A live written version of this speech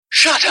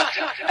Shut up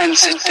and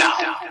sit down.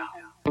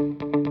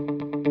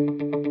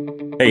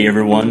 Hey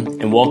everyone,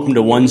 and welcome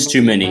to One's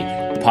Too Many,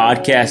 the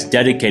podcast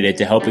dedicated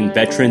to helping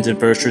veterans and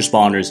first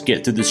responders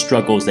get through the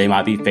struggles they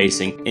might be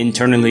facing,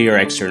 internally or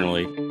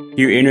externally.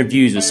 Hear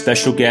interviews with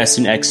special guests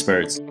and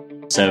experts.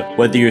 So,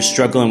 whether you're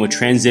struggling with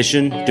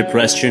transition,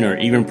 depression, or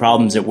even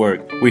problems at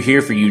work, we're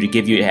here for you to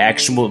give you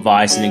actionable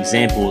advice and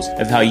examples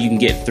of how you can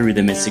get through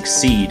them and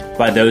succeed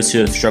by those who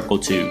have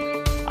struggled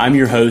too. I'm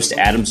your host,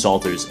 Adam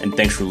Salters, and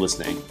thanks for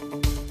listening.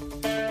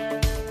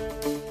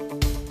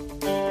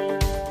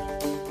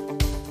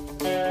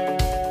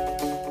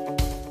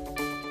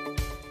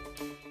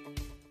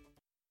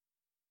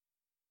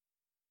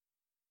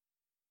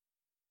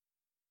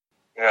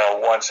 You know,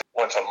 once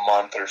a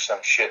month or some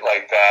shit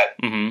like that,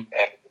 Mm-hmm.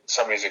 and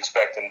somebody's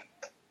expecting,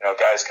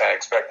 guys kind of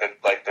expect that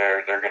like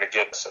they're going to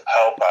get some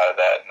help out of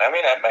that, and I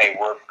mean that may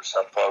work for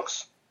some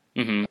folks.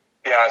 Mm-hmm. To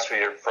be honest with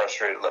you, you're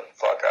frustrated, let the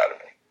fuck out of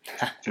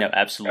me. No,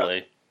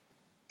 absolutely.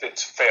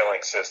 It's a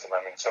failing system.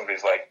 I mean,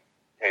 somebody's like,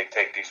 "Hey,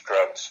 take these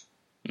drugs.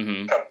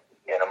 Mm-hmm. Come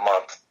in a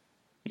month.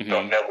 Mm-hmm.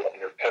 Don't nibble on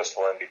your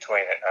pistol in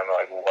between it." I'm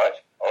like,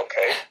 "What?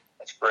 Okay,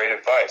 that's great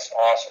advice.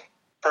 Awesome."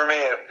 For me,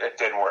 it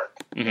didn't work.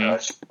 Mm-hmm.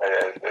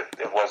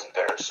 It wasn't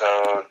there.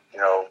 So,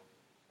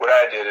 what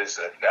I did is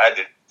I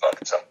did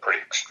fucking something pretty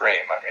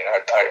extreme. I mean,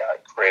 I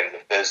created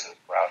a business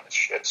around this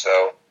shit.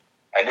 So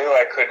I knew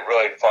I couldn't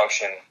really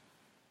function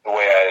the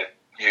way I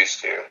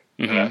used to.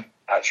 Mm-hmm. I'm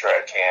not sure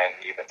I can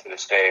even to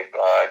this day.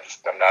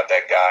 I'm not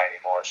that guy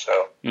anymore.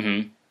 So,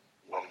 Mm-hmm.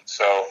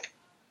 so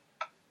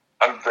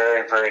I'm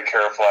very, very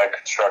careful. I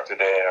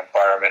constructed an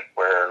environment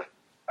where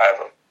I have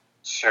a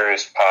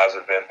serious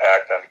positive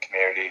impact on the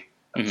community.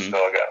 I'm Mm-hmm.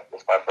 still got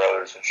with my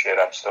brothers and shit.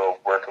 I'm still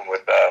working with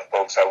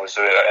folks. I was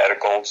at a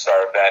Gold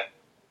Star event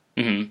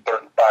Mm-hmm.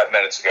 35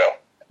 minutes ago,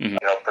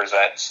 Mm-hmm.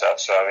 presenting stuff.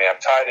 So, I mean, I'm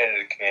tied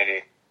into the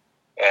community,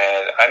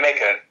 and I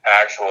make an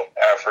actual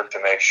effort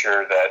to make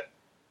sure that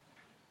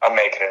I'm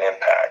making an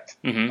impact.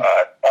 Mm-hmm.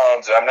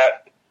 I'm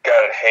not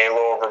got a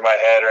halo over my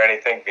head or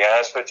anything. To be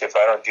honest with you, if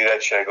I don't do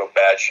that shit, I go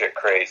batshit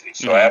crazy.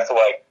 So Mm-hmm. I have to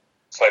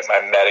it's like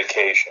my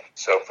medication.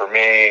 So for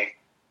me,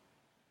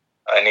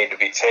 I need to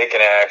be taking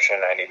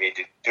action, I need to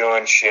be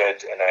doing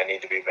shit, and I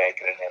need to be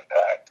making an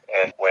impact.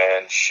 And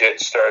when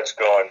shit starts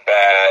going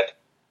bad,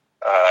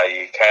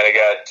 you kind of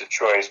got the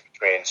choice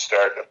between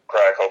starting to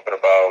crack open a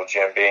bottle of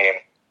Jim Beam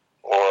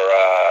or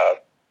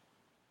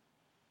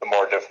the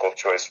more difficult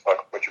choice,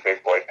 fucking put your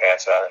big boy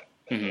pants on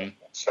and Mm-hmm.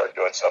 start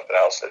doing something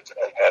else that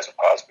has a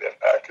positive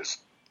impact. Because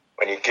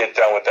when you get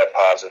done with that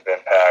positive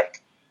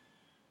impact,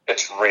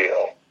 it's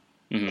real.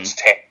 Mm-hmm. It's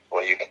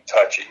tangible. You can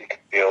touch it. You can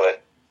feel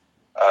it.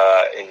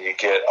 And you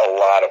get a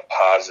lot of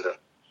positive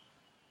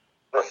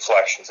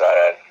reflections out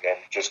of it and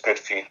just good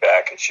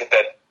feedback and shit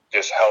that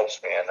just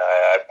helps me. And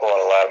I pull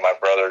in a lot of my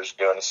brothers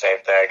doing the same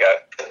thing. I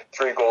got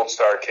 3 Gold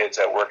Star kids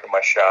that work in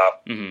my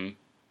shop. Mm-hmm.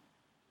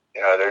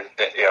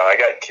 I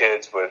got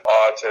kids with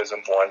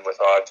autism, one with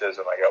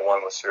autism. I got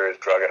one with serious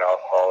drug and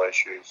alcohol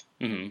issues.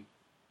 Mm-hmm.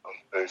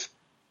 He's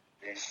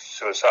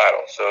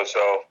suicidal. So,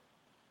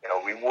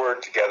 we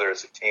work together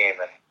as a team,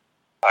 and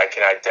I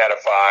can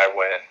identify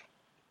when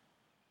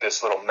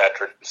this little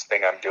metric, this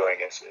thing I'm doing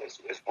is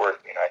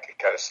working. I can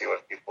kind of see when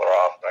people are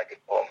off, and I can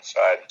pull them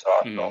aside and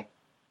talk to them.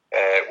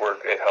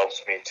 And it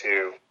helps me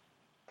too.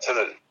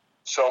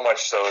 So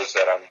much so is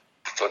that I'm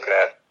looking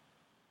at,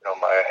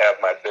 I have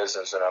my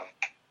business, and I'm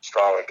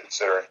strongly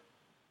considering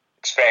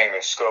expanding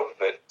the scope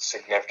of it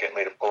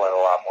significantly to pull in a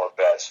lot more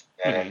vets.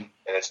 And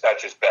it's not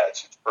just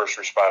vets, it's first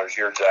responders.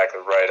 You're exactly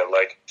right. I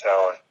like your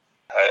tone.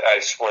 I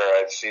swear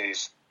I see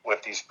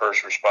what these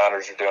first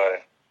responders are doing.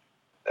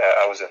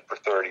 I was in for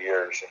 30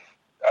 years, and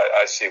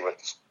I see what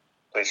these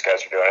police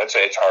guys are doing. I'd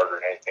say it's harder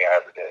than anything I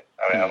ever did.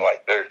 I mean, I'm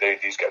like,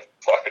 these guys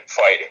are fucking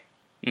fighting.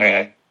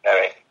 Mm-hmm.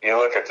 I mean, you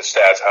look at the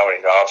stats, how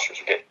many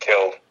officers are getting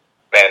killed.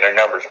 Man, their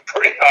numbers are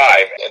pretty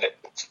high, and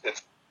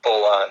it's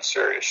full-on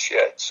serious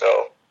shit.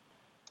 So,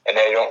 and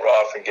they don't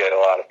often get a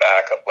lot of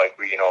backup. Like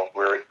we got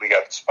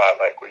the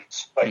spotlight,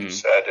 like you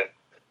said, and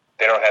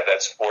they don't have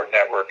that support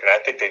network. And I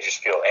think they just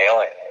feel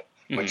alienated,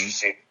 which you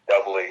see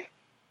doubly.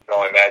 You can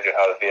only imagine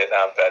how the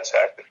Vietnam vets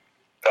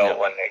felt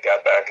when they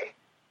got back,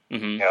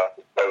 and I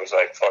was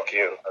like, "Fuck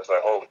you." I was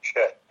like, "Holy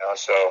shit!"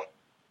 So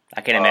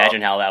I can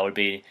imagine how that would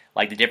be.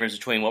 Like the difference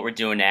between what we're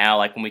doing now,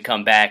 like when we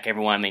come back,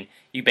 everyone,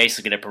 you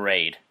basically get a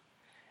parade.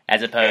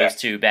 As opposed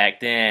to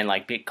back then,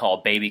 like get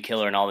called baby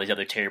killer and all these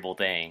other terrible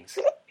things.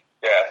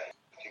 Yeah,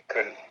 you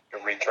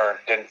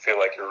didn't feel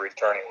like you're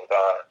returning with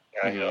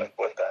honor. You're like,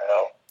 what the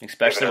hell?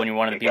 Especially when you're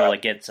one of the people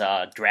that gets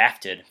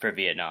drafted for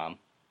Vietnam.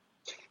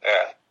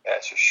 Yeah,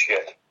 it's just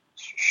shit.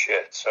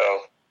 So,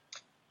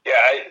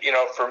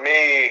 for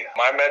me,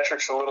 my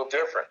metric's a little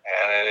different,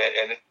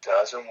 and it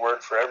doesn't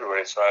work for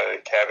everybody. So I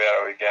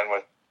caveat it again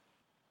with,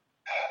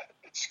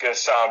 it's going to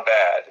sound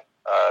bad.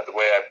 The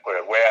way I put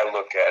it, the way I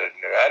look at it.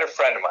 I had a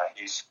friend of mine.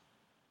 He's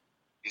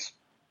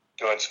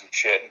doing some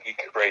shit, and he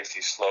creates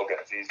these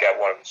slogans. He's got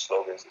one of his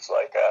slogans. It's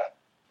like,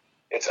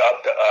 "It's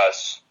up to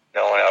us.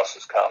 No one else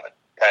is coming."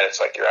 Kind of, it's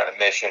like you're on a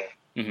mission,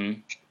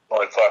 going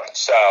fucking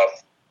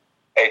south.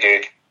 Hey, dude,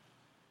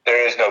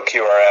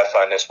 QRF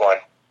on this one.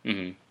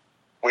 Mm-hmm.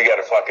 We got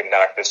to fucking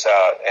knock this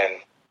out. And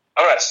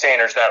I'm not saying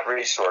there's not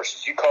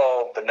resources. You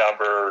call the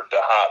number, the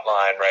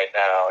hotline right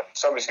now, and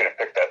somebody's going to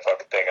pick that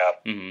fucking thing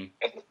up Mm-hmm.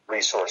 and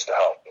resource to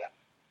help you.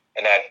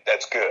 And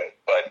that's good.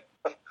 But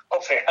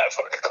hopefully you're not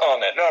fucking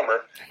calling that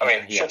number. I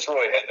mean, shit's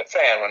really hitting the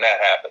fan when that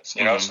happens,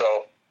 you know?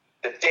 So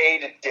the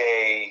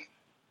day-to-day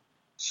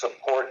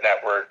support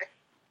network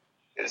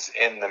is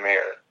in the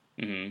mirror.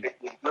 Mm-hmm. If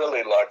you're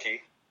really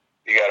lucky,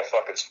 you got a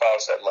fucking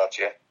spouse that loves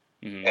you,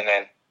 Mm-hmm. and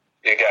then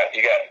you got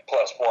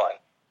plus one.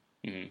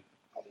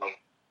 Mm-hmm.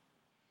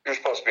 You're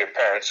supposed to be a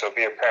parent, so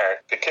be a parent.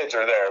 The kids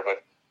are there,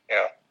 but you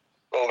know,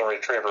 golden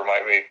retriever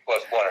might be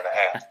plus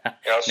 1.5.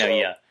 You know, so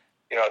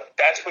you know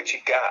that's what you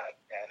got,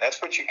 man.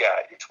 That's what you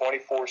got. You're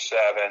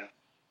 24/7.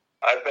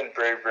 I've been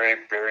very, very,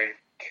 very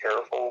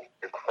careful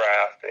to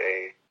craft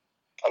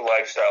a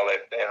lifestyle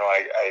that you know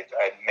I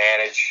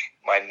manage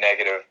my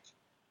negative.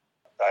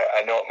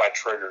 I know what my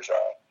triggers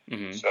are.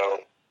 Mm-hmm.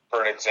 So,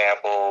 for an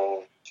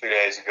example, 2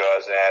 days ago I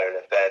was at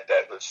it.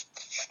 That was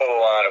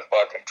full on a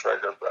fucking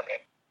trigger for me.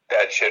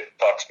 That shit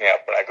fucks me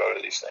up when I go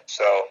to these things.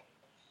 So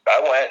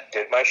I went,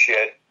 did my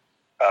shit,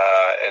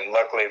 and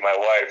luckily my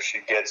wife, she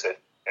gets it.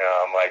 You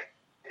know, I'm like,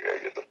 you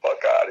gotta get the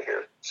fuck out of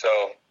here.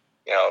 So,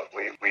 you know,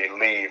 we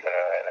leave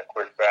in a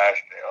quick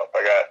fashion. You know, if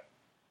I got,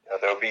 you know,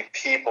 there'll be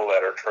people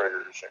that are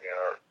triggers. You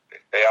know,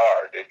 they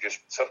are. They just,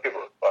 some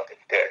people are fucking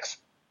dicks.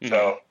 Mm-hmm.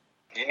 So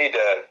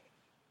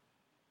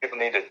people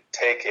need to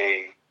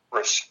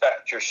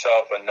respect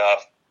yourself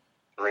enough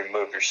to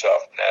remove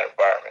yourself from that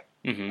environment.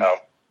 Mm-hmm.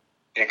 Now,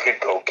 you could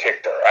go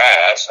kick their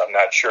ass. I'm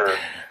not sure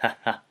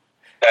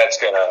that's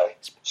going to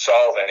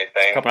solve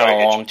anything. Probably not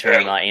a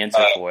long-term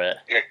answer for it.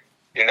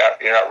 You're not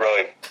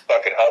really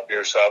fucking helping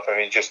yourself. I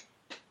mean, just,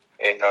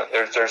 you know,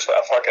 there's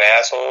fucking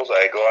assholes.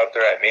 I go out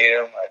there, I meet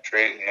them, I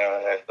treat, you know,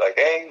 and it's like,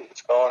 hey,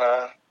 what's going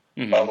on?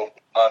 Mm-hmm. Blah, blah,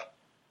 blah.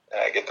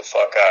 And I get the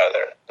fuck out of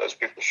there. Those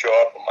people show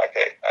up, I'm like,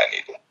 hey, I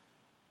need to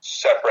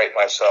separate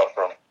myself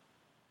from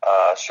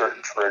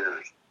certain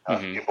triggers.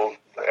 Mm-hmm.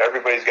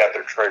 Everybody's got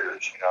their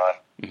triggers, you know.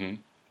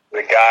 Mm-hmm.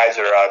 The guys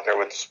that are out there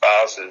with the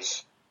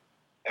spouses,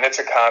 and it's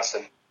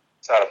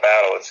not a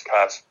battle, it's a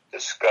constant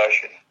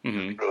discussion.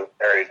 Mm-hmm. Really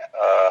married,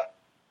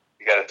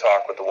 you got to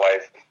talk with the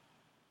wife,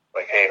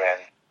 like, hey man,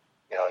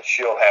 you know,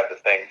 she'll have the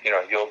thing, you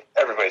know,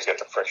 everybody's got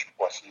the friction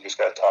points, so you just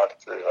got to talk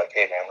it through, like,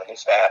 hey man, when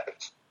this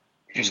happens,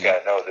 you just got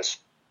to know this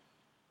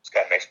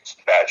guy makes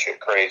some bad shit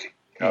crazy,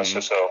 you know,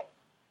 so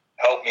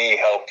help me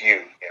help you,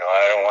 you know,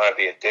 I don't want to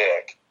be a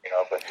dick, you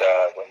know, but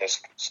when this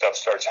stuff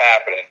starts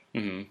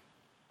happening,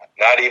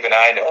 not even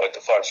I know what the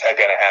fuck's going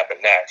to happen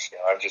next. You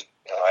know, I'm just,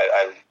 you know,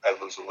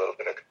 I lose a little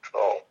bit of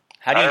control.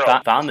 How do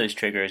you find those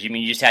triggers? You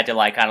mean you just had to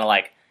find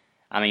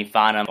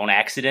them on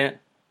accident?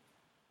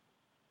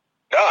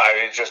 No, I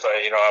mean, it's just,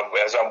 you know,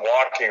 as I'm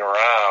walking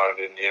around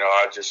and, you know,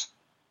 I just,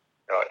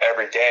 you know,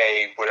 every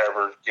day,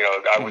 whatever, you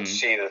know, I would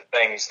see the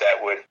things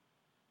that would,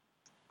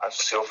 I'm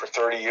still for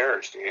 30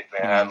 years, dude,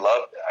 man. I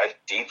loved it. I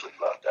deeply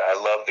loved it.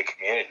 I love the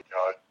community, you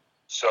know.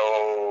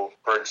 So,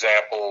 for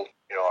example,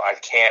 you know, I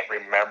can't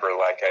remember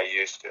like I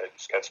used to. I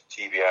just got some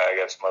TBI, I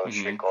got some other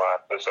shit going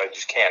on. So I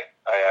just can't,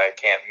 I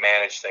can't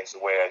manage things the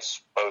way I'm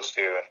supposed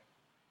to. And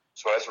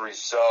so as a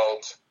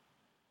result,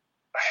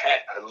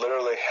 I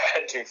literally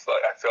had to,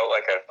 I felt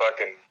like I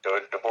fucking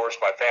divorced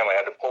my family.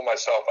 I had to pull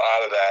myself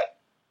out of that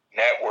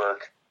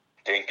network.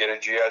 Didn't get a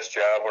GS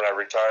job when I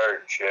retired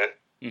and shit.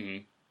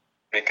 Mm-hmm.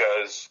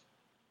 Because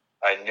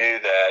I knew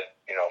that,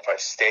 you know, if I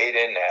stayed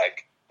in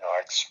that, you know,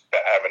 I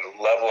have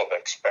a level of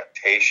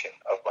expectation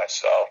of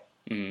myself,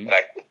 and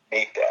I could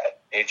meet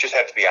that. And you just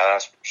have to be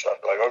honest with yourself.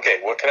 Like, okay,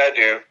 what can I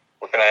do?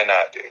 What can I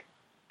not do?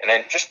 And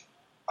then just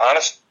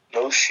honest,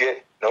 no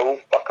shit, no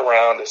fuck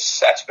around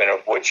assessment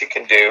of what you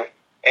can do.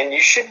 And you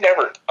should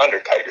never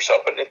undercut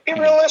yourself, but be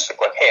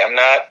realistic. Like, hey, I'm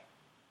not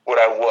what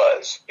I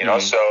was, you know,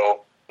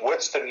 so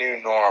what's the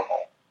new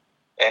normal?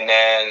 And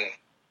then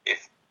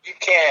if you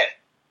can't,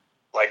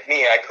 like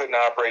me, I couldn't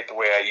operate the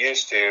way I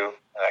used to,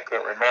 and I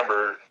couldn't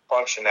remember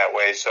function that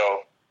way,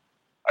 so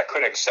I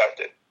couldn't accept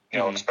it. You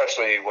know,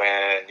 especially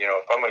when, you know,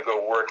 if I'm going to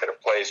go work at a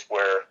place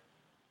where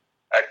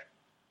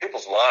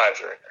people's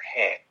lives are in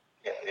your hand,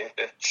 you know,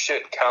 it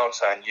shit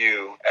counts on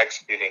you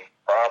executing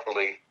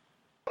properly.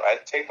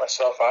 I'd take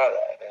myself out of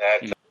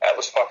that, and that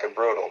was fucking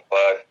brutal.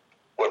 But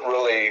what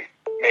really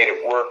made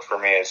it work for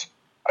me is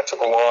I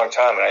took a long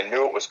time, and I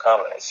knew it was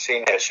coming. I'd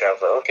seen this shit. I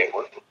was like, okay,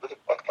 what the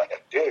fuck am I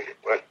going to do here?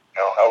 What,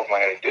 you know, how am I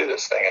going to do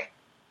this thing? And,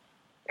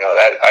 you know,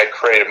 that I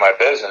created my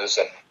business,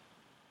 and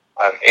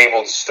I'm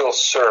able to still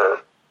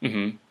serve.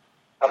 Mm-hmm.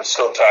 I'm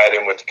still tied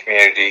in with the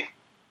community.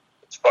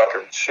 It's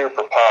fucking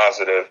super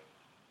positive.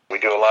 We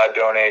do a lot of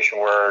donation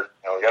work.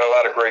 You know, we got a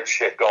lot of great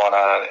shit going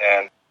on,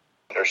 and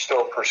there's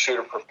still pursuit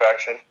of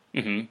perfection.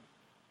 Mm-hmm.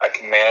 I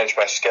can manage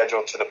my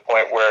schedule to the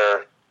point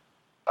where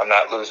I'm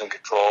not losing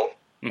control,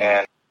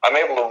 and I'm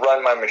able to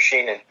run my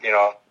machine, you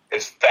know,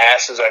 as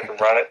fast as I can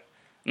run it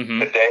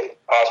today,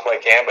 possibly I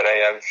can, but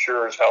I'm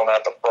sure as hell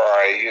not the pro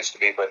I used to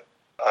be. But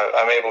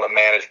I'm able to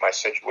manage my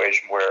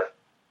situation where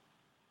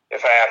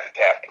if I have to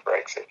tap the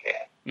brakes, I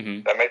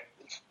can. That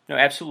makes experiences. No,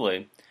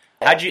 absolutely.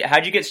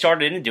 How'd you get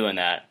started into doing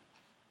that?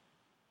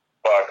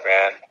 Fuck,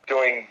 man.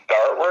 Doing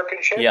dart work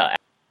and shit? Yeah.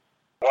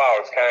 Wow,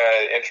 it's kind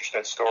of an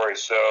interesting story.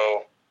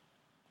 So,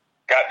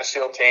 got into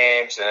SEAL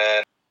teams, and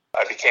then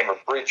I became a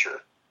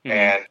breacher. Mm-hmm.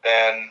 And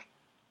then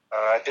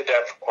I did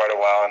that for quite a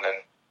while, and then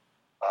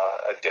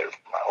I did it for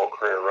my whole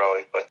career,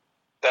 really. But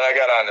then I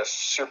got on this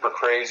super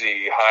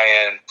crazy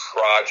high-end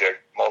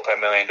project,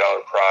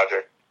 multi-million-dollar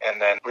project, and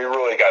then we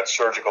really got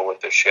surgical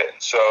with this shit.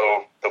 And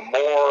so the more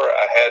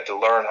I had to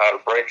learn how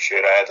to break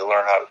shit, I had to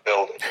learn how to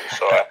build it.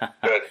 So I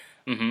understood,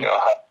 Mm-hmm.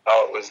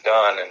 how it was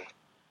done, and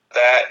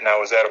that. And I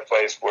was at a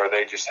place where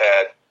they just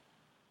had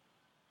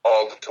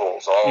all the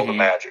tools, all the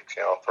magics,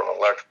 from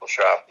electrical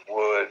shop,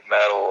 wood,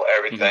 metal,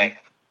 everything.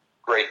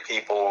 Great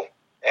people,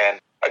 and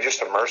I just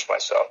immersed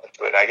myself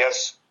into it. I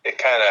guess it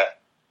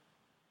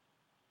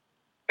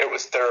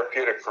was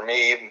therapeutic for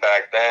me even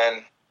back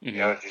then.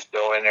 Just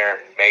go in there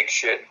and make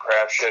shit and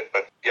craft shit.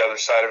 But the other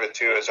side of it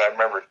too is I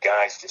remember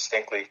guys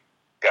distinctly.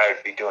 Guy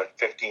would be doing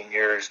 15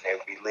 years and they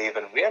would be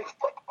leaving. We have a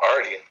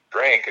party and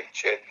drink and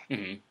shit.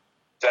 Mm-hmm.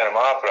 Sent him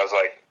off, but I was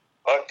like,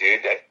 "Fuck,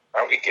 dude,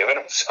 aren't we giving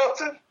him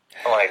something?"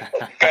 I'm like,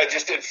 "The guy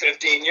just did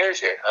 15 years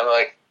here." I'm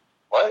like,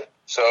 "What?"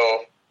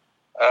 So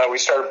we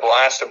started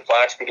blasting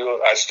plaques.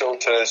 I still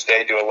to this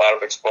day do a lot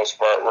of explosive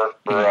artwork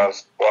for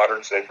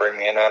squadrons. They bring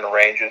me in on the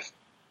ranges.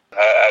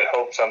 I'd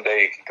hope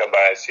someday you can come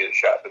by and see the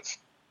shop. It's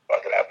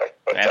fucking epic.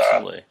 But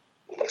absolutely,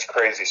 it's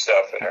crazy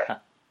stuff in there.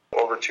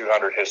 Over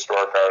 200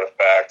 historic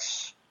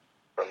artifacts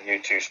from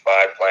U-2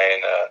 spy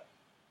plane,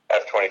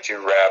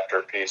 F-22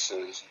 Raptor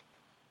pieces.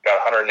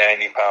 Got a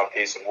 190-pound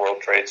piece of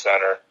World Trade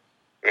Center.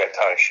 We got a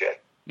ton of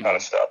shit, ton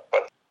of stuff.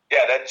 But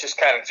yeah, that just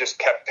kept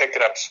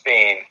picking up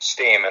steam,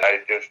 and I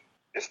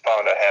just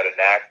found I had a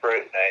knack for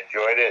it, and I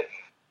enjoyed it.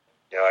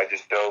 And, I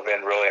just dove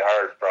in really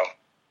hard from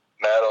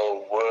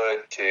metal,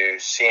 wood, to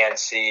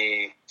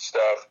CNC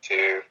stuff,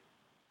 to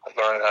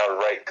learning how to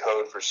write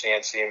code for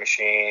CNC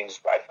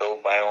machines. I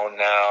build my own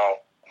now.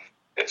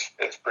 It's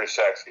pretty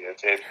sexy.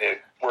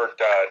 It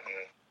worked out,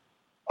 and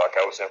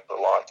I was in for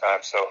a long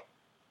time. So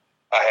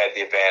I had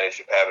the advantage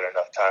of having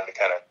enough time to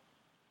kind of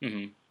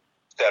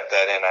step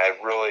that in. I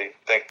really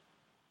think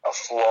a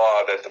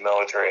flaw that the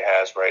military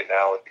has right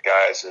now with the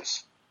guys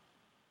is,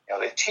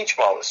 they teach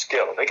them all the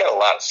skills. They got a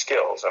lot of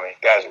skills. I mean,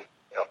 guys are,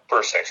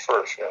 first things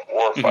first,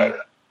 war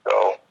fighter.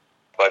 So,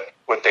 but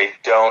what they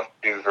don't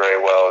do very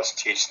well is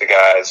teach the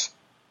guys,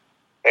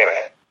 hey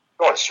man,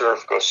 you want to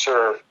serve, go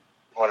serve.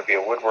 You want to be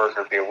a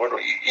woodworker, be a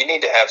woodworker. You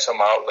need to have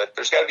some outlet.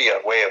 There's got to be a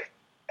way of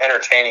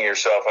entertaining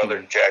yourself other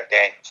than Jack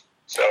Daniels.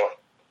 So,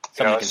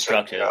 something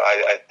constructive.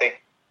 I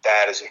think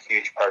that is a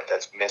huge part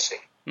that's missing.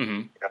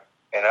 And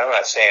I'm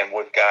not saying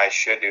what guys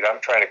should do.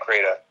 I'm trying to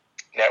create a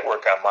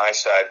network on my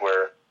side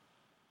where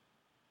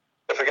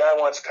if a guy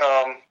wants to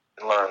come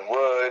and learn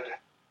wood,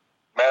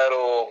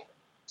 metal,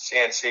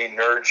 CNC,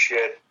 nerd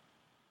shit,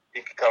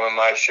 he can come in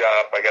my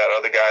shop. I got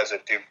other guys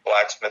that do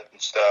blacksmithing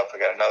stuff. I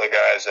got another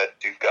guys that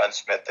do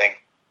gunsmithing.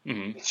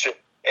 It's just,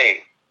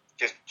 hey,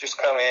 just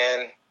come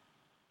in,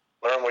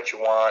 learn what you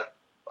want.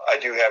 I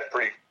do have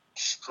pretty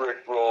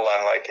strict rule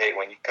on, like, hey,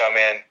 when you come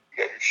in, you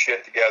got your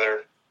shit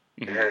together.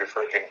 You're here to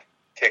freaking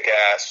kick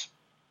ass.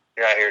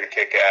 You're not here to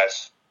kick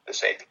ass.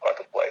 This ain't the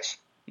fucking place.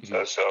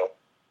 So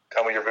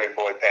come with your big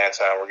boy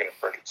pants on. We're going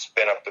to freaking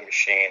spin up the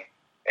machine.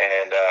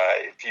 And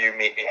if you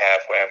meet me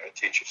halfway, I'm going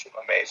to teach you some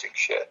amazing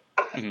shit.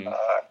 Got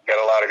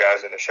a lot of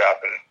guys in the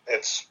shop, and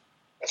it's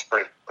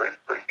pretty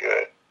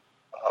good.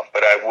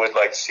 But I would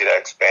like to see that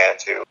expand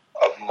to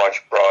a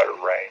much broader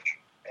range.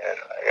 And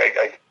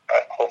I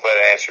hope that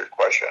answered your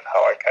question on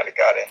how I kind of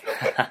got into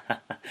it.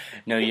 But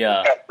no,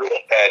 yeah.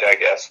 Head, I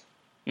guess.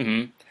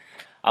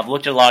 I've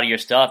looked at a lot of your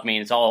stuff. I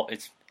mean, it's all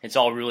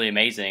really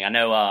amazing. I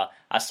know I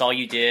saw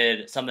you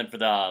did something for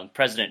the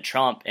President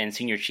Trump and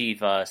Senior Chief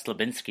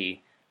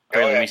Slabinski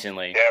fairly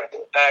recently. Yeah,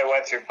 I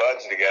went through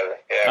buds together.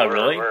 Yeah,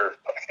 really?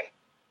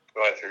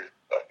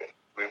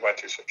 We went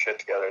through some shit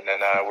together, and then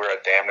we're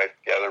at Damn It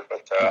together.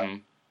 But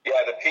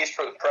yeah, the piece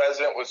for the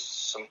president was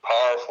some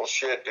powerful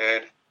shit,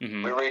 dude.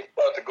 We reached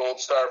out to Gold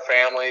Star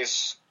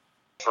families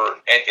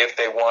if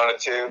they wanted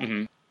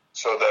to.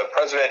 So the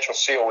presidential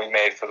seal we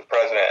made for the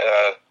president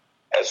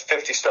has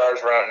 50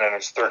 stars around it, and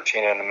there's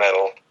 13 in the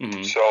middle.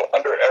 So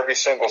under every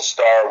single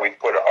star, we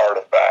put an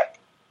artifact.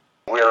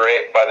 By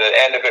the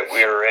end of it,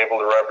 we were able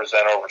to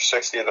represent over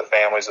 60 of the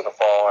families of the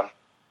fallen,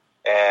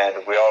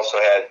 and we also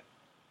had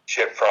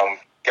shit from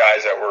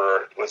guys that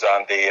was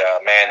on the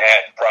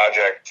Manhattan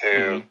Project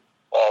to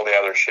all the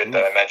other shit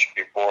that I mentioned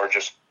before,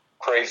 just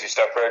crazy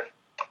stuff. I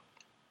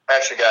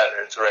actually got it.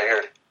 It's right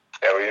here.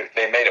 Yeah,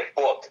 they made a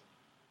book.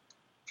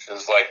 Which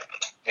is like,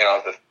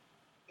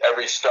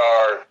 every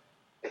star,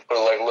 you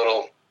put like a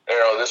little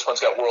arrow. This one's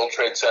got World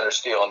Trade Center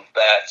steel and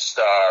that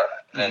star.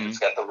 And then it's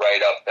got the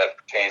write-up that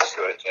pertains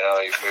to it.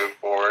 You move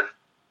forward.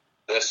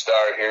 This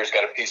star here's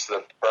got a piece of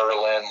the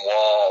Berlin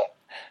Wall.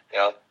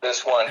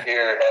 This one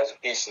here has a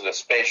piece of the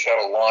Space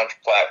Shuttle launch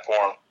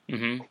platform.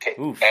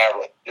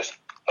 Just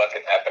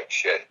fucking epic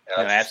shit.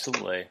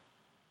 Absolutely.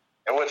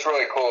 And what's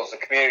really cool is the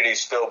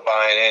community's still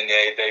buying in.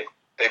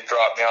 they've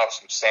dropped me off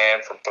some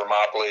sand from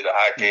Thermopylae to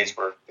High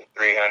Caseburg,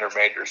 300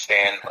 meter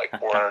stand, like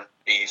 400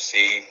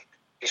 BC.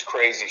 Just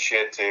crazy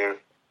shit, too.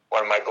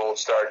 One of my Gold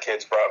Star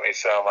kids brought me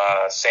some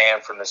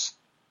sand from this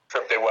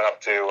trip they went up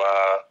to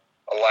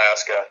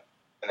Alaska,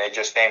 and they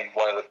just named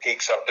one of the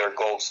peaks up there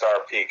Gold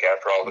Star Peak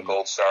after all the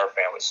Gold Star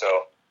family.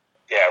 So,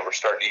 yeah, we're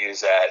starting to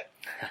use that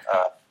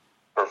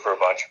for a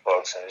bunch of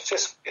folks, and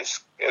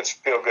it's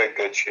feel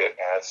good shit,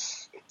 man.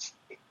 It's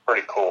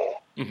pretty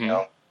cool. Mm-hmm. You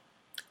know?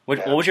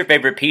 What was your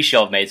favorite piece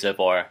y'all have made so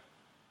far?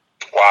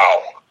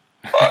 Wow.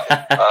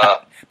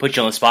 Put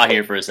you on the spot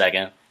here for a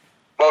second.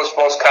 Most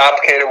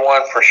complicated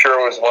one for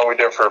sure was the one we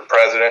did for the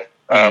president.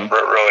 Britt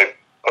really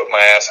put my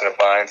ass in a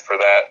bind for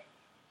that.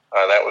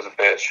 That was a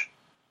bitch.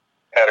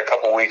 Had a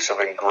couple weeks of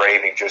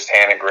engraving, just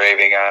hand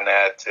engraving on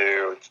that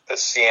too. The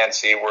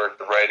CNC work,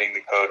 the writing,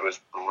 the code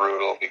was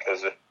brutal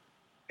because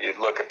you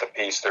look at the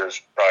piece,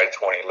 there's probably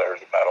 20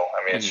 layers of metal.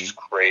 I mean, it's just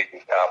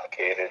crazy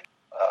complicated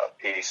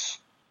piece.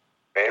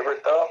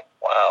 Favorite though?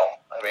 Wow.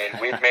 I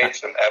mean, we've made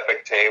some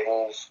epic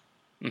tables.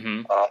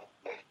 Mm-hmm. I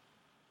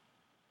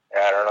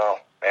don't know.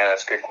 Man,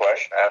 that's a good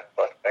question. I have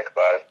to think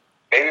about it.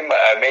 Maybe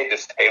I made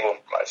this table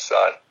for my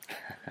son.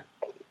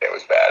 It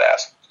was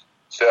badass.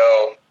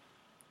 So,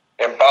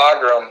 in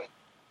Bagram,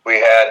 we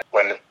had,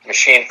 when the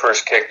machine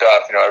first kicked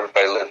off,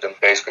 everybody lived in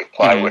basically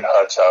plywood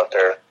huts out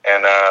there.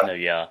 And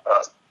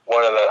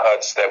one of the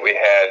huts that we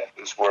had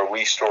was where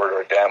we stored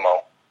our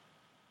demo.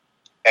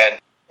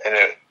 And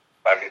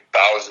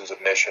thousands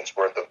of missions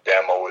worth of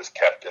demo was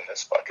kept in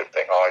this fucking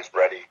thing, always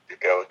ready to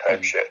go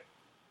type shit.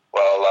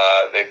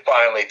 Well, they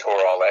finally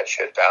tore all that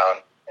shit down,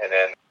 and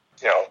then,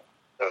 it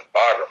was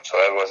Bagram, so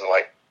it wasn't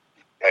like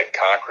you had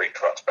concrete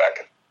trucks back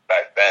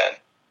then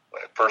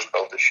when it first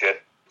built the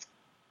shit.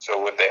 So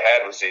what they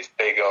had was these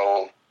big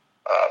old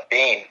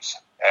beams,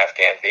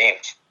 Afghan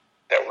beams,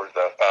 that were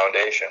the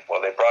foundation.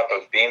 Well, they brought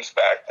those beams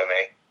back to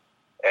me,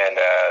 and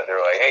they were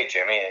like, hey,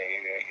 Jimmy,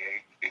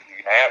 you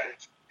can have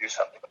it. Do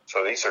something.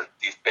 So these are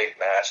these big,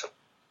 massive,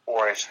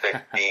 4-inch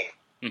thick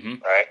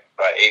beams, right?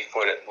 About 8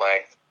 foot in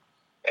length.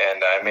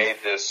 And I made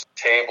this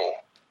table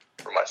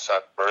for my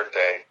son's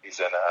birthday. He's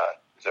at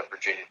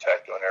Virginia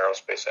Tech doing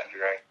aerospace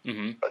engineering.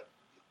 Mm-hmm. But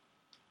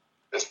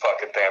this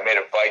fucking thing, I made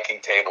a Viking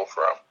table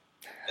for him.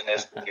 And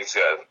it's got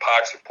an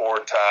epoxy pour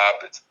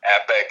top. It's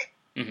epic.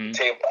 Mm-hmm. The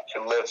table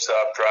actually lifts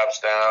up,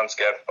 drops down. It's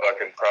got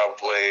fucking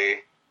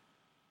probably,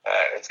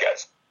 it's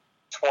got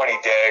 20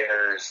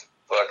 daggers,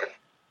 fucking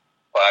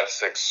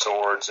 5-6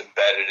 swords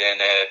embedded in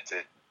it.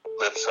 It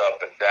lifts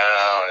up and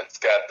down. It's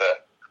got the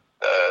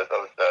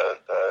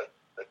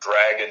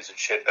dragons and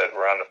shit that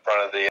were on the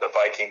front of the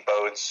Viking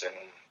boats and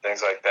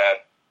things like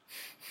that.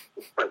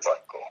 It's pretty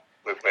fucking cool.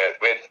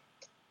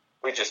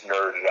 We just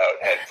nerded out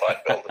and had fun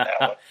building that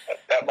one.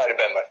 That might have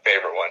been my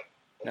favorite one.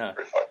 No.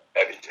 Pretty fucking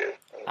heavy too.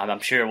 I'm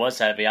sure it was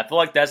heavy. I feel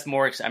like that's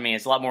more. It's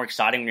a lot more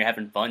exciting when you're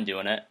having fun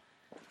doing it.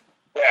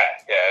 Yeah.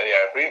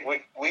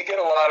 We get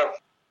a lot of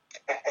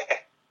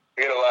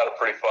we get a lot of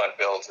pretty fun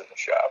builds in the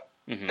shop.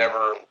 Mm-hmm.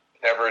 Never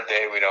a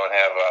day we don't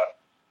have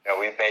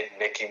we've made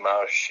Mickey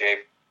Mouse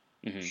shaped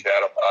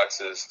shadow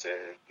boxes to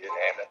you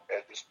name it.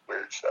 It's just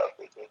weird stuff.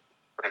 It's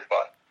pretty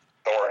fun.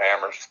 Thor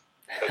hammers.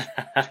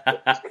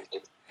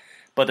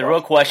 But the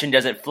real question,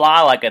 does it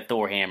fly like a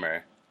Thor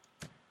hammer?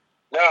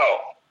 No.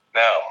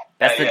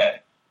 That's not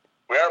yet.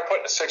 We are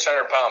putting a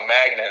 600-pound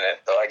magnet in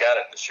it, though. I got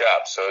it in the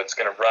shop, so it's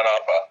going to run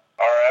off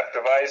a RF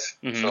device.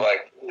 Mm-hmm. So,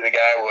 like, the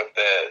guy with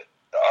the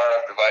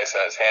RF device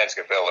on his hands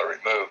can be able to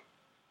remove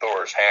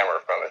Thor's hammer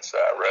from its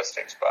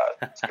resting spot.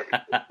 It's going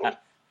to be cool.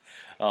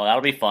 Oh,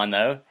 that'll be fun,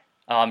 though.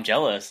 Oh, I'm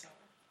jealous.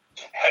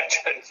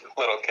 It's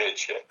little kid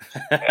shit.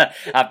 Yeah.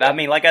 I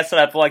mean, like I said,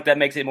 I feel like that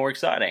makes it more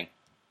exciting.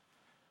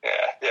 Yeah,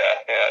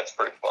 it's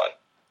pretty fun.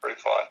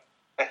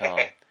 Oh.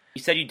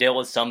 You said you deal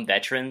with some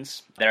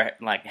veterans that are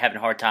like having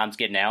hard times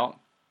getting out.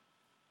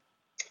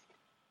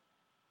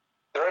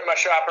 They're in my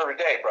shop every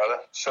day,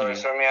 brother. So I mean,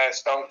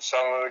 some of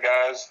the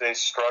guys, they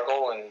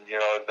struggle, and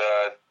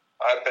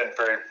I've been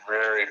very,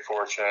 very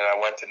fortunate. I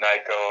went to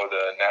NICO,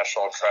 the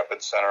National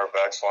Intrepid Center of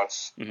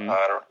Excellence. I don't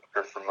know if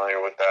you're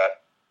familiar with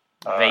that.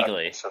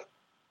 Vaguely. It's a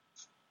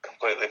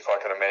completely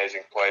fucking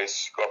amazing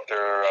place. Go up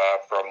there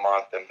for a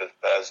month in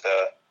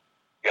Bethesda.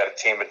 You got a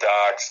team of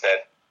docs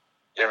that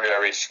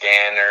every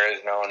scan there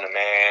is known to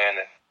man.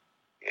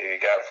 And you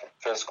got from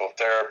physical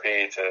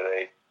therapy to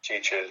they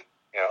teach you,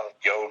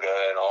 yoga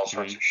and all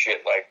sorts of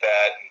shit like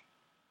that.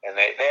 And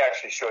they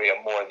actually show you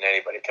more than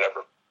anybody could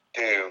ever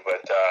do.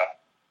 But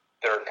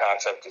their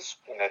concept is,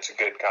 and it's a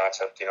good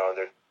concept.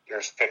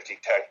 There's 50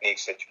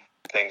 techniques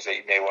things that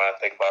you may want to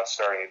think about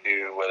starting to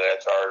do, whether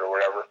that's art or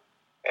whatever.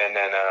 And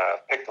then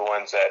pick the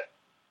ones that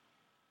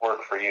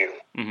work for you.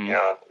 Mm-hmm.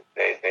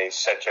 They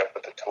set you up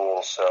with the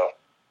tools. So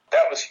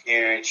that was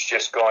huge,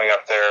 just going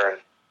up there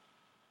and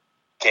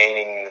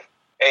gaining,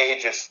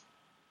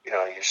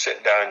 you're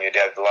sitting down and you'd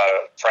have a lot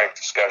of frank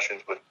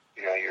discussions with,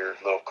 your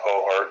little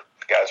cohort,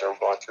 the guys that were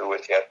going through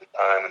with you at the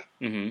time.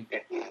 And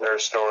you hear their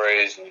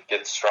stories and you get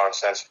the strong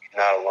sense that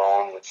you're not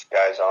alone, which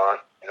guys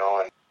aren't,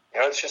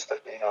 and it's just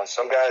that,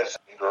 some guys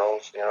and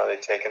girls, they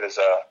take it as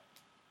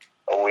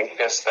a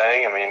weakness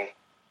thing. I mean,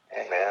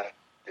 hey man,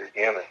 you're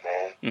human,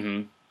 man.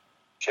 Mm-hmm.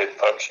 Shit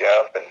fucks you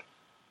up, and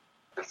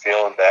you're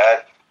feeling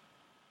bad.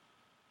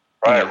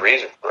 Probably a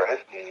reason for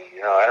it.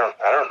 And, I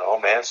don't know,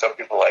 man. Some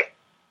people like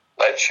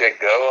let shit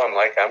go. I'm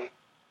like, I'm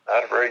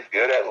not very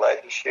good at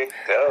letting shit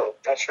go.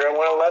 Not sure I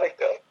want to let it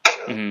go.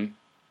 Mm-hmm.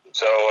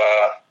 So,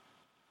 I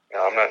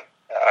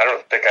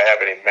don't think I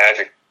have any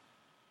magic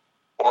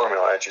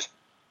formula. I just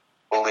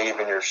believe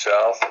in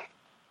yourself,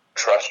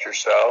 trust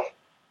yourself,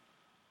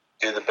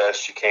 do the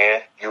best you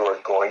can. You are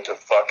going to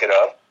fuck it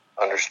up.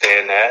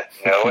 Understand that.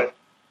 Know it.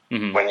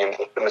 Mm-hmm. When you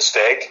make the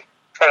mistake,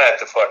 try not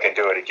to fucking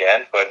do it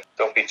again, but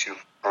don't be too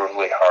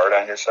brutally hard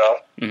on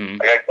yourself.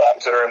 Mm-hmm. I got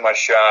guys that are in my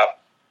shop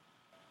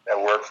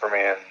that work for me,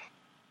 and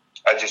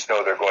I just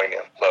know they're going to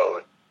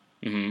implode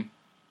on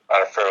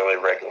a fairly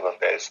regular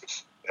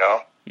basis,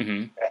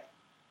 Mm-hmm. It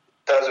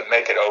doesn't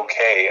make it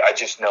okay. I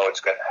just know it's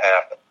going to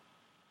happen.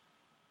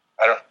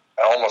 I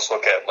almost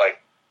look at it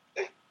like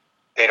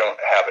they don't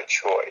have a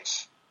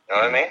choice. You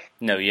know what I mean?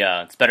 No,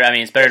 yeah. It's better. I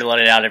mean, it's better to let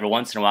it out every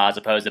once in a while as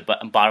opposed to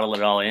bottle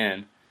it all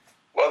in.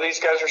 Well, these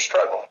guys are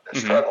struggling.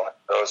 They're struggling.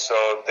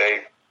 So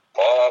they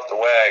fall off the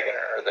wagon,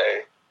 or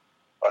they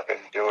fucking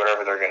do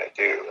whatever they're going to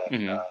do.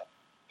 And,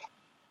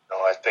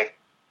 I think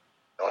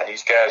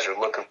these guys are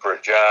looking for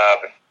a job,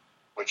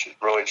 which is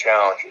really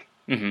challenging.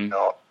 Mm-hmm.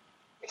 You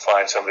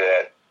find somebody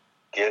that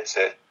gets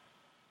it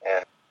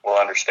and will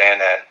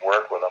understand that and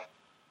work with them.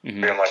 Mm-hmm.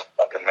 Treat them like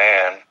a fucking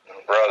man and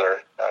a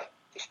brother, not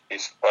just a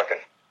piece of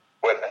fucking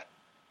equipment.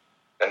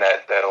 Then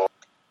that'll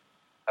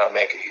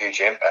make a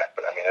huge impact.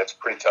 But I mean, it's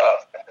pretty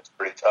tough, man. It's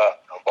pretty tough.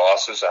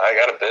 Bosses, I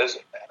got a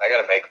business, man. I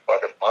got to make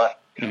fucking money.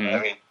 You know what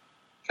I mean?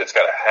 Shit's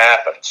got to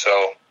happen.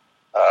 So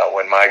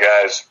when my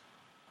guys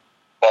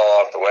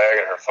fall off the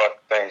wagon or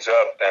fuck things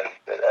up, then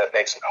that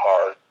makes it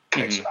hard.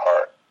 Makes it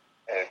hard.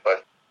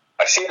 But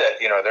I see that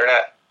they're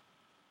not.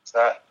 It's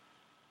not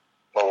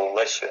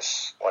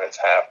malicious when it's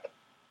happened.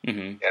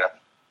 Mm-hmm.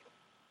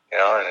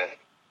 And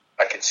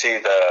I can see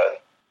the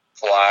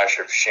flash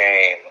of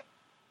shame.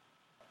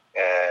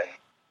 And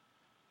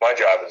my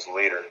job as a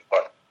leader is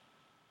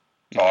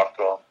talk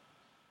to them,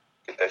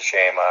 get that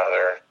shame out of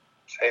there.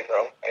 Say, hey,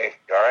 bro, hey,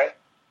 you all right?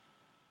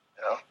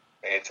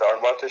 We need to talk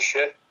about this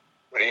shit.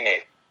 What do you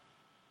need?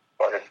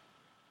 Fucking.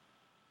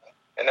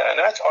 And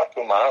I talk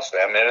to them honestly.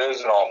 I mean, it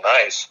isn't all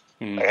nice.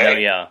 Like,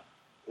 hey,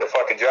 the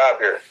fucking job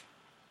here.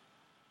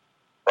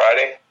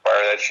 Friday,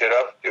 fire that shit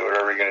up, do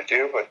whatever you're going to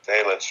do, but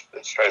hey, let's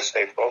try to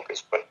stay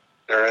focused. But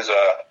there is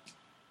a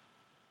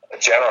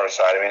general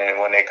side. I mean, and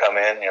when they come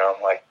in,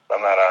 I'm like,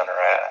 I'm not on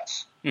their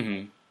ass.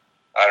 Mm-hmm.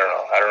 I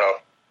don't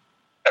know.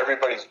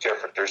 Everybody's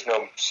different. There's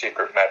no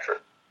secret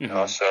metric,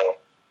 so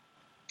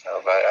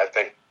but I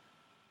think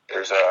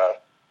there's a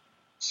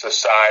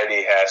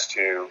society has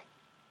to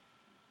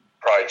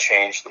probably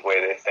change the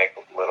way they think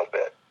a little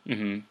bit.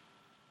 Mm-hmm.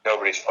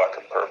 Nobody's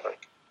fucking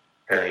perfect.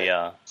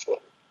 Yeah.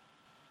 So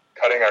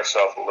cutting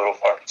ourselves a little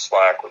fucking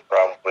slack would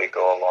probably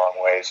go a long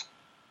ways.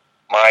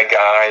 My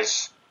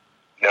guys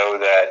know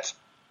that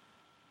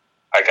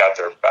I got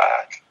their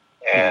back,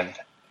 and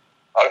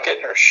I'll get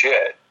in their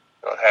shit.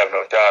 Don't have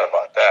no doubt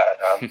about that.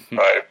 I'm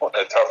probably one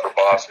of the tougher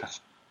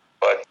bosses,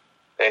 but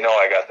they know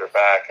I got their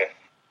back, and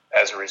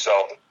as a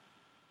result,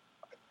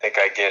 I think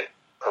I get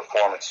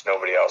performance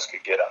nobody else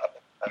could get out of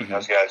it. I mean,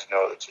 those guys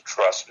know it's a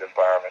trusted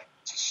environment,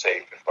 it's a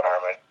safe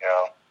environment.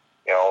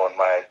 When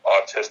my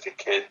autistic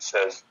kid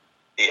says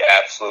the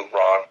absolute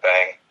wrong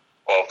thing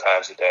 12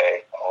 times a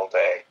day, all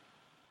day,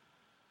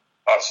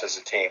 us as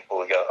a team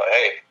pull together,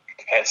 hey, you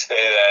can't say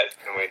that.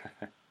 And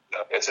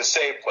it's a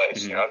safe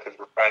place, because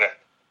we're trying to.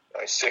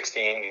 He's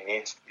 16.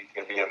 He's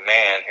going to be a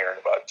man here in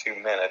about 2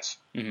 minutes.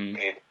 We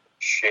need to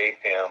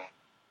shape him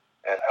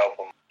and help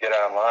him get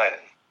online.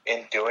 And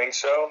in doing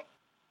so,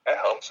 that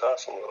helps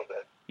us a little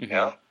bit. We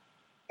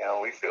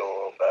feel a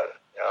little better.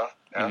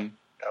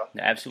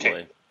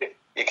 Absolutely.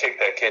 You kick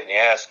that kid in the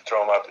ass and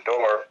throw him out the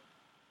door.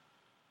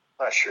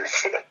 I'm not sure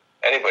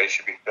anybody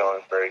should be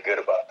feeling very good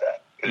about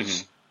that,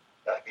 because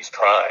he's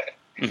trying.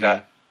 He's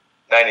not.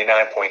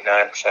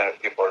 99.9% of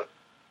people are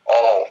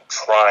all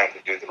trying to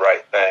do the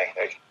right thing.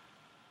 They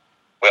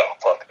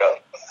fuck it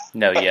up.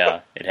 No,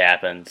 yeah, it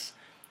happens.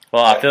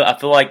 Well, I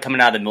feel like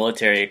coming out of the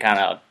military, it kind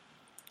of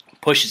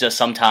pushes us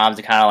sometimes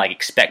to kind of like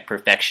expect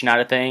perfection out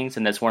of things,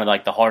 and that's one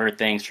of the harder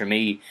things for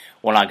me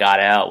when I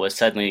got out was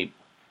suddenly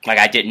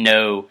I didn't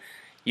know.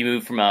 You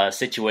move from a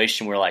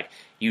situation where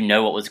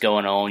what was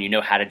going on,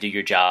 how to do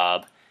your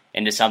job,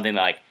 into something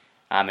the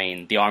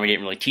Army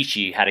didn't really teach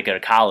you how to go to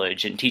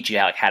college, didn't teach you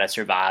how to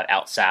survive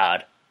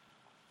outside.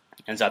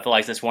 And so I feel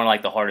like that's one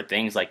of the harder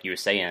things, like you were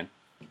saying.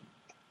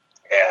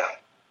 Yeah,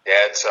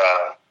 it's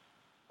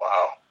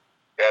wow.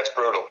 Yeah, it's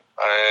brutal.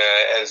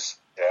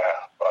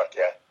 Fuck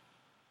yeah.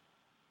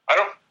 I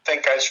don't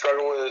think I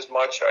struggle with it as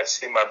much. I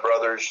see my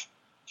brothers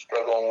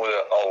struggling with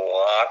it a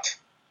lot.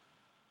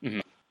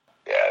 Yeah,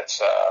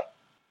 it's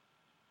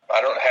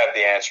I don't have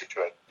the answer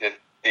to it.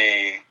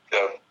 The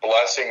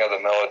blessing of the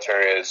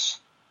military is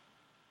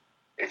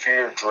if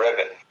you're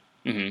driven,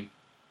 you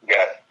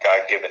got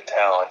God-given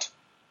talent,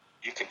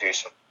 you can do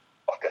some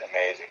fucking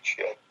amazing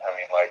shit. I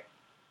mean, like,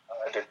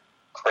 I did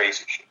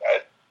crazy shit. I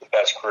had the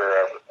best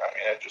career ever. I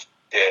mean, I just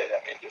did.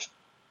 I mean, just,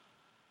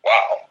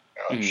 wow.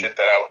 You know, shit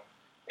that I was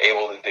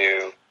able to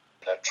do,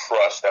 the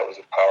trust that was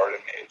a power to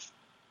me,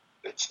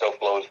 it still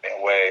blows me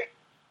away.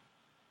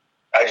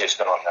 I just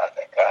know I'm not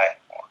that guy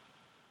anymore.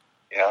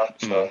 You know?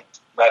 So I'm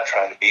not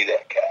trying to be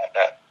that guy. I'm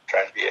not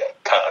trying to be a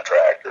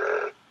contractor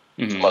or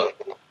some other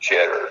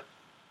shit, or,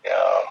 you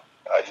know,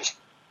 I just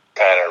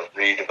kind of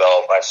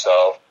redeveloped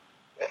myself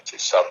into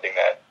something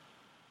that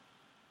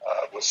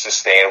was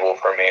sustainable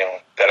for me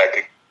and that I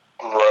could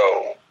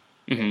grow,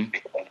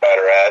 become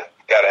better at.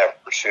 You got to have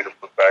a pursuit of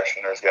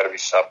perfection. There's got to be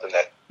something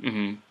that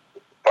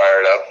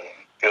fired up and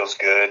feels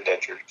good,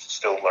 that you're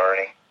still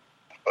learning.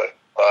 But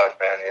fuck,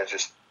 man, it's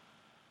just,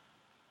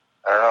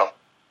 I don't know.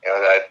 You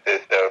know,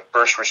 the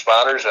first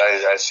responders,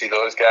 I see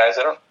those guys.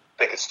 I don't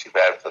think it's too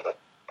bad for the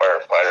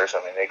firefighters.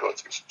 I mean, they go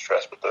through some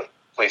stress, but the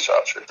police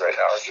officers right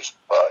now are just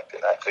fucked.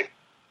 And I think,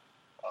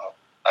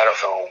 I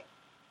don't know,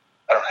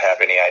 I don't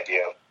have any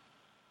idea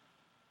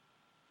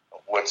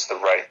what's the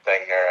right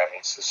thing there. I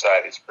mean,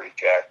 society's pretty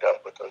jacked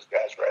up with those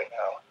guys right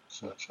now.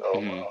 So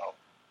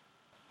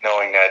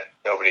knowing that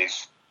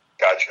nobody's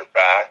got your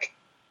back,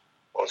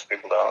 most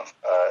people don't,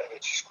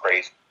 it's just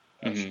crazy.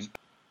 I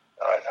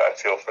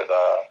feel for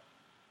the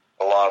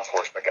law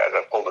enforcement guys.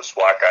 I pulled the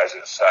SWAT guys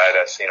aside.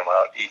 I seen them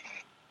out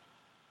eating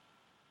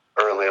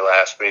early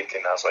last week,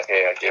 and I was like,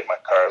 hey, I gave my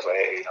car. I was like,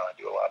 hey, you know, I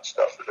do a lot of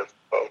stuff for different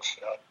folks.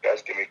 You know, you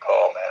guys give me a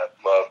call, man. I'd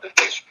love to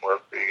do some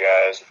work for you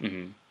guys.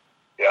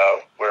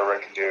 Yeah, whatever I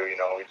can do, you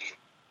know,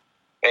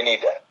 they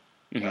need that.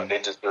 You know, they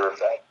deserve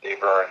that.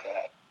 They've earned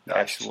that. You know,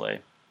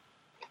 Absolutely.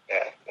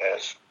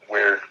 It's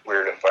weird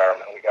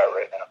environment we got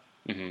right now.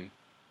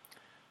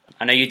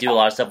 I know you do a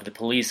lot of stuff with the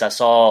police. I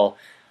saw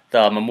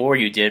the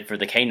memorial you did for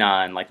the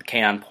K-9, like the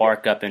K-9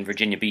 Park up in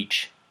Virginia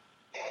Beach.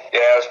 Yeah,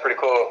 it was pretty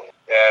cool.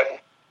 Yeah,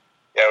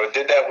 we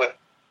did that with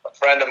a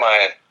friend of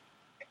mine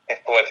I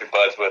went through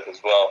Buzz with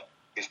as well.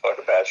 He's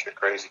fucking batshit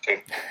crazy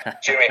too.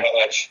 Jimmy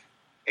Hatch,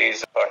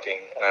 he's fucking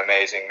an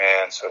amazing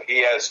man. So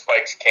he has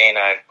Spike's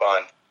K-9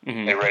 Fund.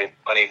 They raise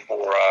money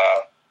for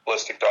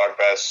ballistic dog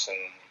vests and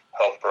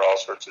help for all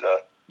sorts of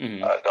dogs.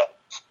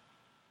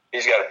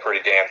 He's got a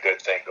pretty damn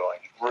good thing going.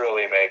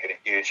 Really making a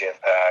huge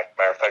impact.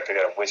 Matter of fact, I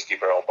got a whiskey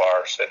barrel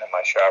bar sitting in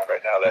my shop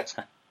right now that's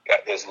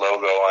got his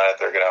logo on it.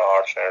 They're going to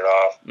auction it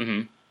off.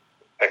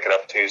 Pick it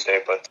up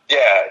Tuesday. But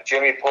yeah,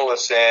 Jimmy pulled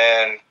us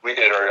in.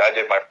 I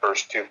did my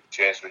first 2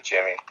 platoons with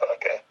Jimmy.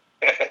 Okay.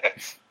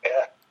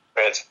 Yeah,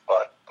 we had some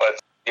fun.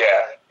 But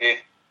yeah,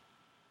 it's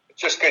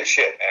just good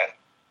shit, man.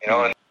 You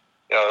know, and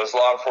you know, those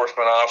law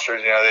enforcement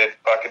officers, you know, they'd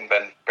fucking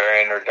been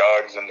burying their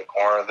dogs in the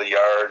corner of the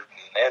yard,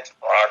 and they had some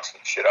rocks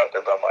and shit out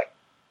there, but I'm like,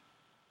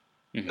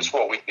 this is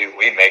what we do.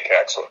 We make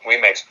some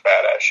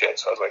badass shit.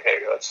 So I was like,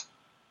 hey, let's,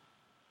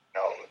 you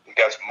know, we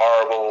got some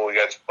marble, we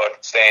got some fucking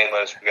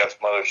stainless, we got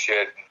some other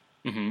shit.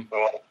 We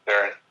went up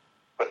there and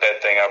put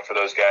that thing up for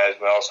those guys.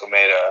 We also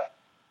made a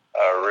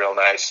real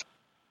nice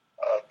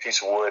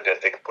piece of wood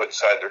that they could put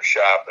inside their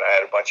shop, and I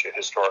had a bunch of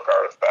historic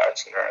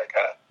artifacts in there. I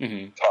kind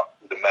of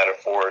talked the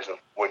metaphors of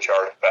what each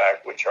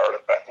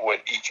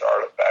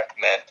artifact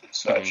meant and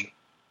such.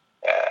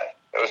 Yeah,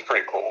 it was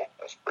pretty cool.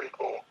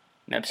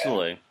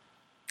 Absolutely.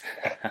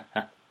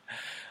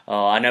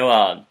 I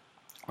know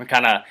we're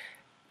kind of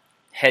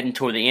heading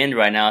toward the end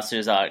right now,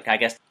 so I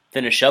guess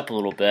finish up a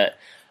little bit.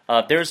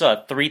 If there's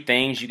 3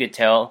 things you could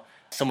tell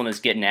someone that's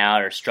getting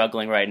out or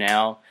struggling right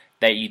now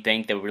that you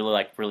think that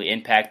would really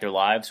impact their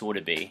lives, what would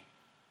it be?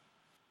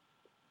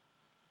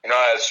 You know,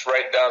 I was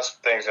writing down some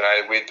things, and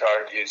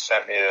you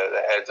sent me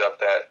the heads up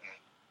that,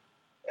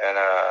 and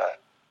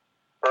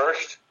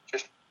first,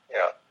 just, you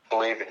know,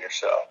 believe in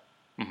yourself.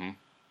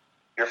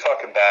 You're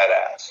fucking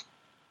badass.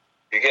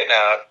 You're getting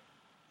out,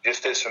 you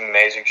just did some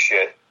amazing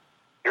shit.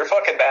 You're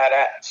fucking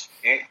badass.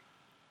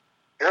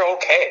 You're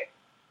okay.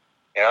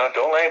 You know,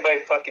 don't let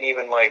anybody fucking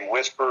even like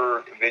whisper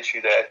or convince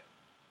you that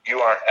you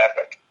aren't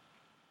epic.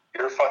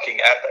 You're fucking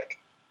epic.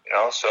 You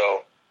know,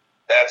 so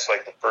that's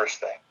like the first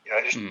thing. You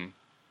know, just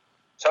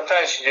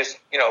sometimes you just,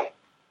 you know,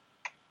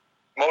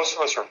 most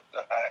of us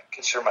I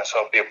consider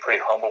myself to be a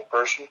pretty humble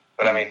person,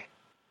 but I mean,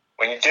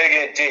 when you dig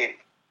in deep,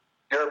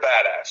 you're a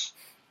badass.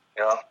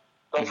 You know,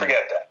 don't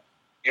forget that.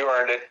 You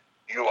earned it.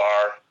 You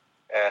are,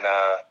 and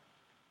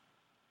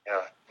you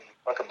know,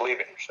 fucking believe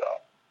in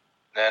yourself.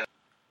 And then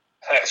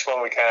the next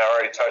one we kind of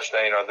already touched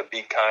on. You know, the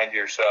be kind to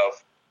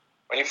yourself.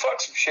 When you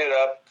fuck some shit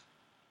up,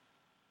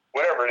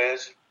 whatever it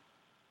is,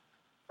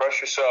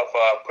 brush yourself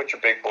up, put your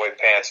big boy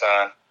pants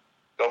on.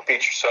 Don't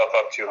beat yourself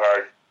up too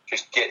hard.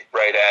 Just get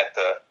right at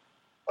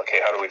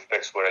okay, how do we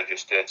fix what I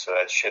just did so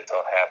that shit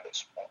don't happen?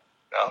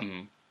 You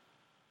know?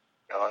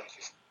 You know,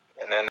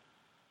 and then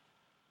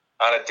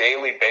on a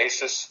daily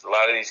basis, a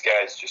lot of these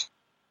guys just,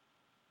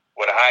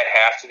 what I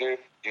have to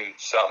do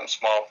something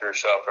small for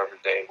yourself every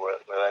day, whether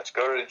that's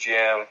go to the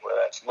gym, whether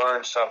that's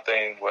learn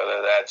something,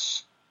 whether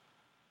that's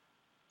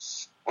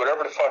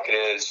whatever the fuck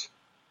it is.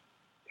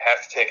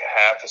 Have to take a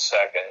half a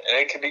second, and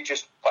it can be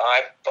just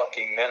 5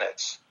 fucking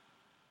minutes.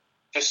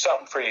 Just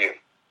something for you.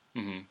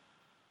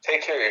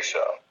 take care of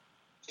yourself.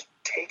 Just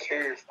take care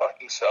of your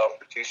fucking self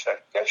for 2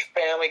 seconds. You got your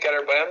family, got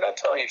everybody. I'm not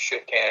telling you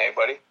shit can't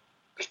anybody.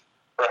 Just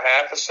for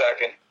half a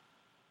second,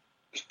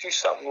 just do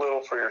something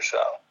little for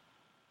yourself.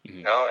 Mm-hmm.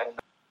 You know, and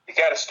you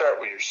got to start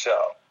with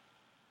yourself.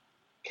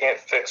 You can't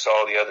fix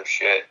all the other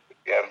shit if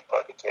you haven't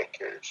fucking taken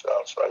care of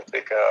yourself. So I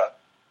think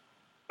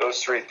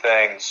those 3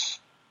 things,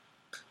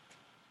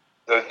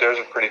 those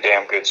are pretty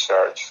damn good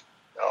starts.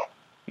 You know,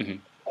 mm-hmm.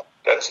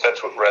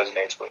 That's what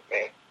resonates with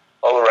me.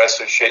 All the rest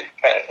of the shit, you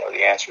kind of know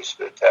the answers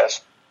to the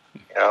test.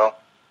 You know,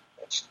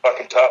 it's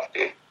fucking tough,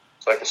 dude.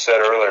 It's like I said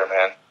earlier,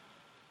 man.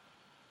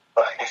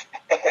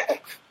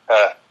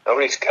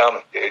 Nobody's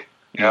coming, dude.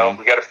 You know,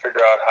 we got to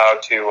figure out how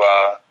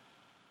to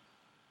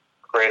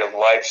create a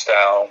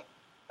lifestyle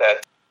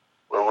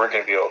where we're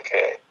going to be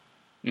okay.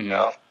 Mm-hmm. You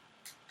know?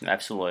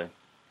 Absolutely.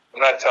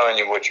 I'm not telling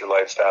you what your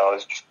lifestyle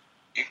is. Just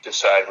you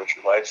decide what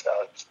your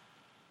lifestyle is.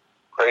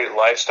 Create a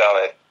lifestyle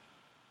that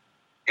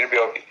you're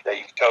going to be okay, that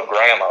you can tell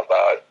grandma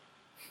about.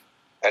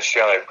 That's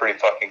generally a pretty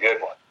fucking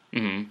good one.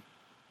 Mm-hmm.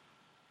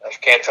 If you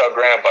can't tell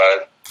grandma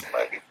about it, you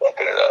might be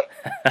fucking it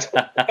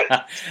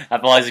up.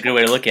 That's always a good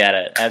way to look at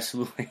it.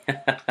 Absolutely.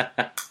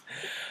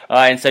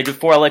 And so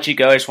before I let you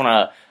go, I just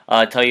want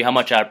to tell you how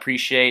much I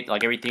appreciate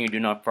everything you're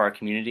doing for our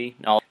community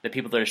and all the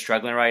people that are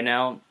struggling right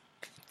now.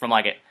 From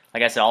like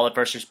I said, all the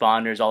first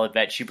responders, all the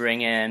vets you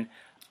bring in,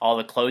 all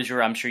the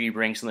closure I'm sure you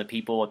bring some of the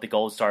people with the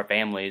Gold Star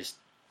families.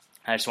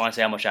 I just want to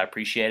say how much I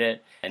appreciate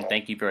it and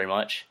thank you very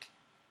much.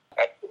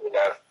 Absolutely.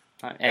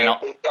 And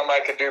if there's something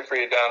I can do for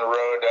you down the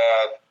road,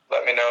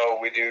 let me know.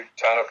 We do a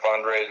ton of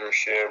fundraiser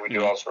shit. We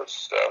do all sorts of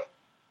stuff.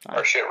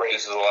 Our shit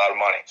raises a lot of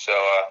money. So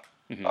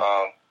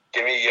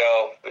give me a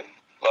yell. We'd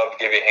love to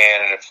give you a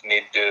hand. And if you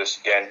need to do this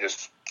again,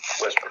 just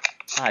whisper.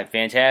 All right,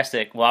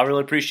 fantastic. Well, I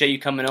really appreciate you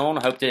coming on.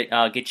 I hope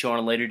to get you on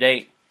a later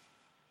date.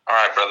 All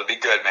right, brother. Be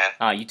good,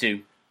 man. You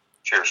too.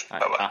 Cheers. All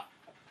right, bye-bye. Bye.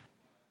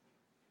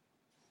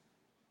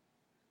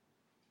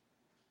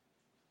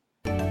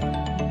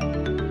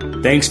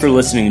 Thanks for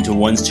listening to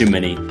One's Too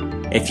Many.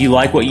 If you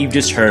like what you've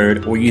just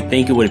heard or you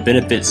think it would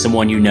benefit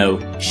someone you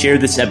know, share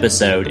this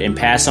episode and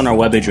pass on our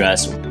web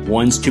address,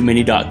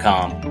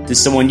 onestooMany.com, to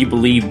someone you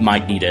believe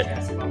might need it.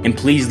 And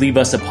please leave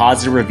us a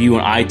positive review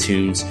on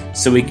iTunes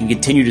so we can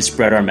continue to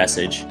spread our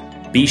message.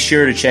 Be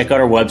sure to check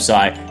out our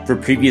website for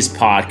previous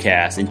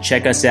podcasts and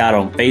check us out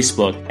on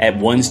Facebook at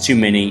One's Too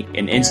Many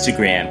and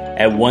Instagram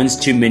at One's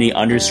Too Many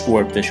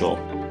 _official.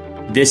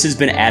 This has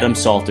been Adam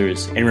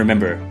Salters, and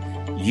remember,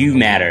 you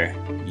matter.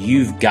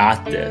 You've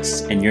got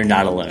this, and you're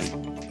not alone.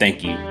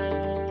 Thank you.